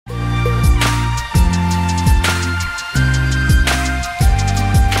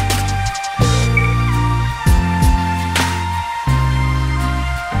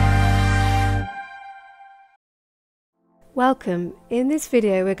Welcome. In this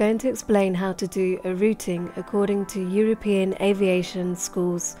video we're going to explain how to do a routing according to European Aviation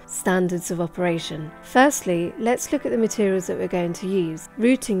School's standards of operation. Firstly, let's look at the materials that we're going to use.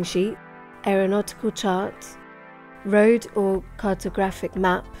 Routing sheet, aeronautical chart, road or cartographic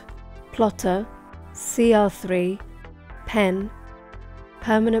map, plotter, CR3, pen,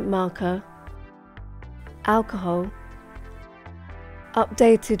 permanent marker, alcohol,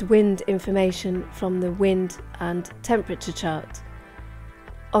 updated wind information from the wind and temperature chart.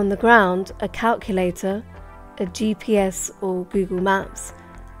 On the ground, a calculator, a GPS or Google Maps,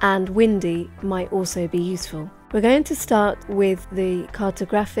 and Windy might also be useful. We're going to start with the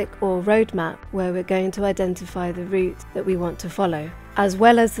cartographic or road map, where we're going to identify the route that we want to follow, as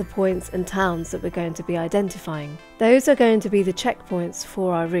well as the points and towns that we're going to be identifying. Those are going to be the checkpoints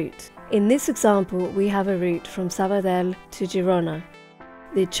for our route. In this example, we have a route from Sabadell to Girona.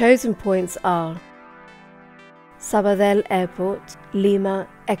 The chosen points are Sabadell Airport, Lima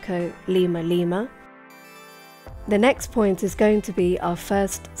Echo Lima Lima. The next point is going to be our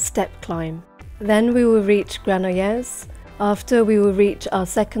first step climb. Then we will reach Granollers. After, we will reach our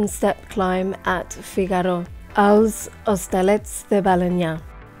second step climb at Figaro, als Hostalets de Balenyà,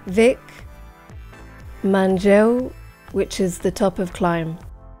 Vic, Manlleu, which is the top of climb,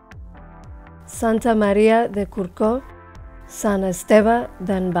 Santa Maria de Curcó, Sant Esteve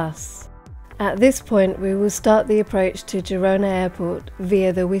d'en Bas. At this point we will start the approach to Girona Airport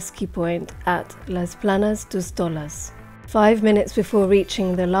via the Whiskey Point at Las Planas dos Tolas. 5 minutes before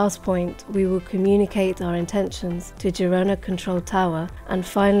reaching the last point, we will communicate our intentions to Girona Control Tower, and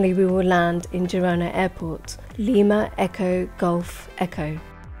finally we will land in Girona Airport, Lima Echo Golf Echo.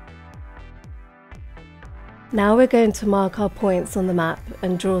 Now we're going to mark our points on the map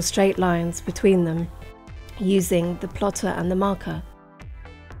and draw straight lines between them, using the plotter and the marker.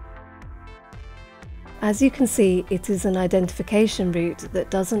 As you can see, it is an identification route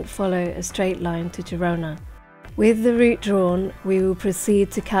that doesn't follow a straight line to Girona. With the route drawn, we will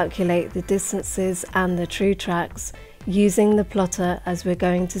proceed to calculate the distances and the true tracks using the plotter, as we're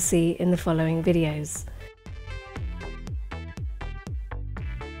going to see in the following videos.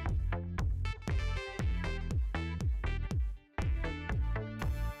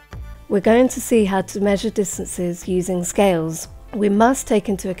 We're going to see how to measure distances using scales. We must take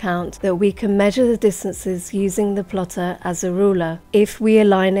into account that we can measure the distances using the plotter as a ruler if we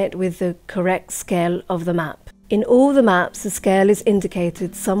align it with the correct scale of the map. In all the maps, the scale is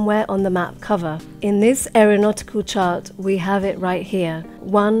indicated somewhere on the map cover. In this aeronautical chart, we have it right here,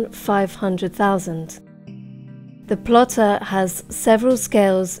 1/500,000. The plotter has several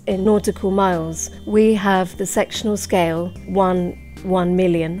scales in nautical miles. We have the sectional scale, 1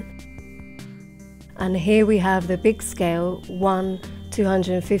 million. And here we have the big scale,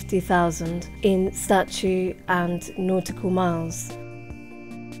 1/250,000 in statute and nautical miles.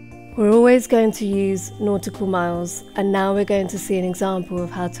 We're always going to use nautical miles, and now we're going to see an example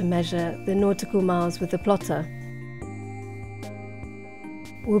of how to measure the nautical miles with the plotter.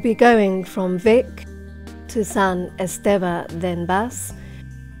 We'll be going from Vic to Sant Esteve d'en Bas.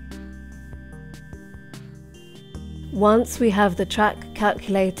 Once we have the track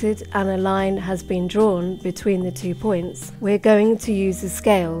calculated and a line has been drawn between the 2 points, we're going to use the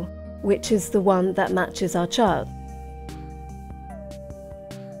scale, which is the one that matches our chart.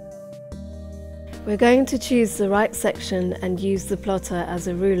 We're going to choose the right section and use the plotter as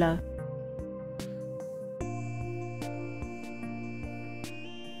a ruler.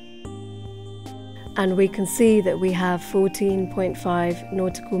 And we can see that we have 14.5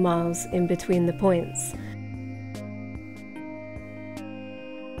 nautical miles in between the points.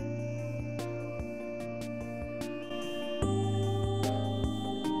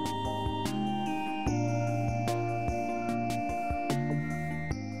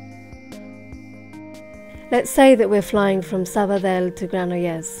 Let's say that we're flying from Sabadell to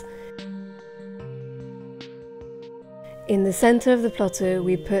Granollers. In the centre of the plotter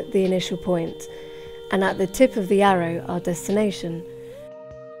we put the initial point, and at the tip of the arrow our destination.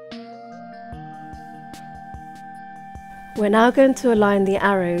 We're now going to align the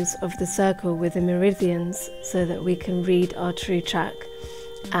arrows of the circle with the meridians so that we can read our true track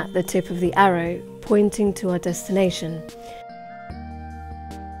at the tip of the arrow, pointing to our destination.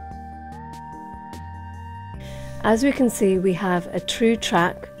 As we can see, we have a true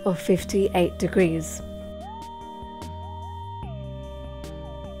track of 58 degrees.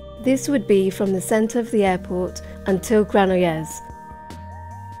 This would be from the centre of the airport until Granollers.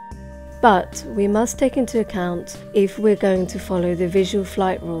 But we must take into account if we're going to follow the visual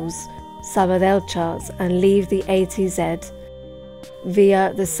flight rules, Sabadell charts, and leave the ATZ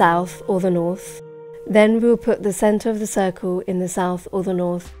via the south or the north, Then we'll put the center of the circle in the south or the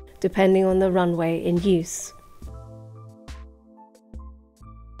north, depending on the runway in use.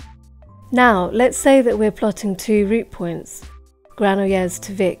 Now, let's say that we're plotting two route points, Granollers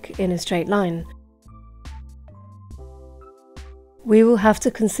to Vic, in a straight line. We will have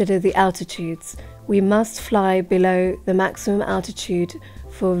to consider the altitudes. We must fly below the maximum altitude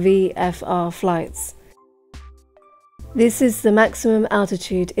for VFR flights. This is the maximum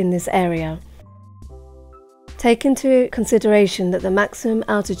altitude in this area. Take into consideration that the maximum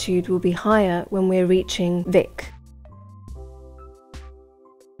altitude will be higher when we're reaching Vic.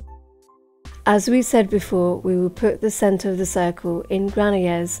 As we said before, we will put the center of the circle in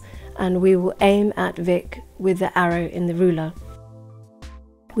Granollers and we will aim at Vic with the arrow in the ruler.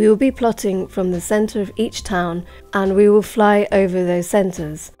 We will be plotting from the center of each town and we will fly over those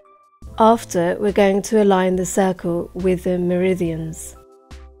centers. After, we're going to align the circle with the meridians.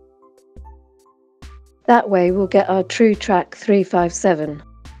 That way we'll get our true track 357.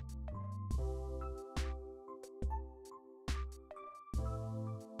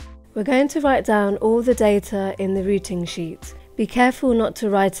 We're going to write down all the data in the routing sheet. Be careful not to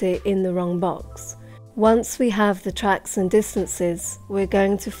write it in the wrong box. Once we have the tracks and distances, we're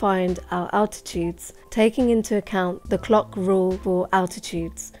going to find our altitudes, taking into account the clock rule for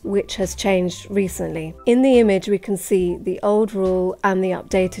altitudes, which has changed recently. In the image we can see the old rule and the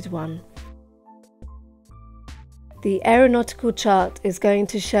updated one. The aeronautical chart is going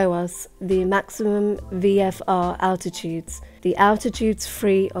to show us the maximum VFR altitudes, the altitudes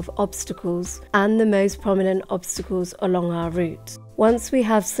free of obstacles, and the most prominent obstacles along our route. Once we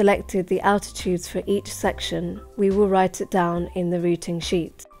have selected the altitudes for each section, we will write it down in the routing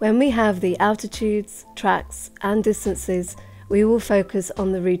sheet. When we have the altitudes, tracks, and distances, we will focus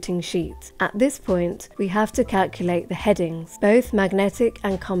on the routing sheet. At this point, we have to calculate the headings, both magnetic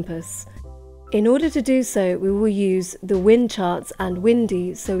and compass. In order to do so, we will use the wind charts and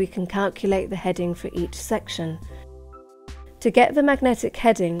windy so we can calculate the heading for each section. To get the magnetic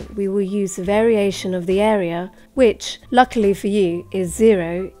heading, we will use the variation of the area, which, luckily for you, is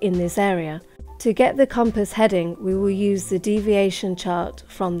 0 in this area. To get the compass heading, we will use the deviation chart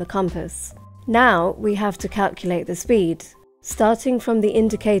from the compass. Now we have to calculate the speed. Starting from the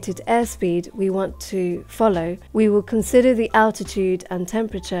indicated airspeed we want to follow, we will consider the altitude and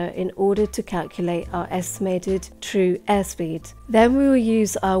temperature in order to calculate our estimated true airspeed. Then we will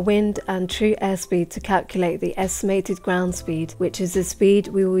use our wind and true airspeed to calculate the estimated ground speed, which is the speed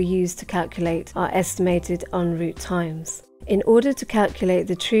we will use to calculate our estimated en route times. In order to calculate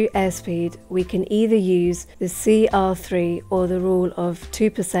the true airspeed, we can either use the CR3 or the rule of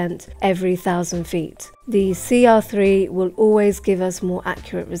 2% every 1,000 feet. The CR3 will always give us more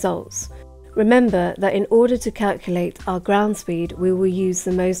accurate results. Remember that in order to calculate our ground speed, we will use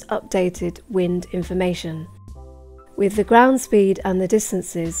the most updated wind information. With the ground speed and the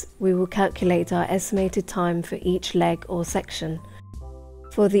distances, we will calculate our estimated time for each leg or section.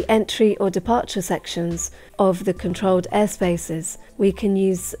 For the entry or departure sections of the controlled airspaces, we can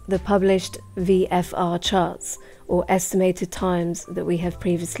use the published VFR charts or estimated times that we have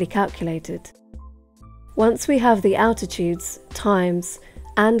previously calculated. Once we have the altitudes, times,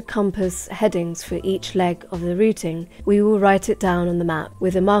 and compass headings for each leg of the routing, we will write it down on the map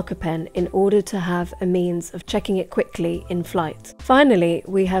with a marker pen in order to have a means of checking it quickly in flight. Finally,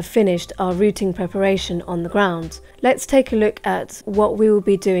 we have finished our routing preparation on the ground. Let's take a look at what we will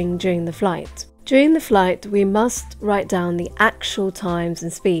be doing during the flight. During the flight, we must write down the actual times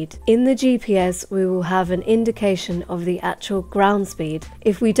and speed. In the GPS, we will have an indication of the actual ground speed.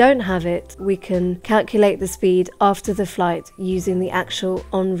 If we don't have it, we can calculate the speed after the flight using the actual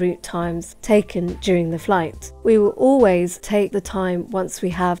en route times taken during the flight. We will always take the time once we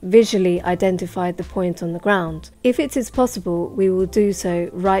have visually identified the point on the ground. If it is possible, we will do so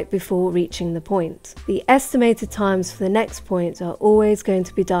right before reaching the point. The estimated times for the next point are always going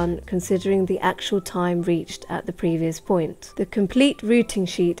to be done considering the actual time reached at the previous point. The complete routing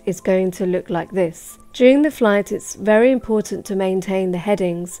sheet is going to look like this. During the flight, it's very important to maintain the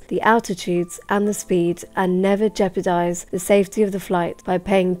headings, the altitudes and the speed, and never jeopardize the safety of the flight by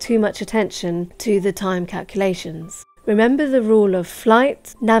paying too much attention to the time calculations. Remember the rule of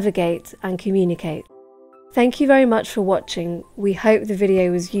flight, navigate and communicate. Thank you very much for watching. We hope the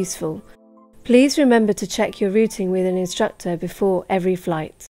video was useful. Please remember to check your routing with an instructor before every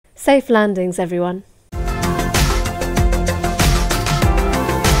flight. Safe landings, everyone!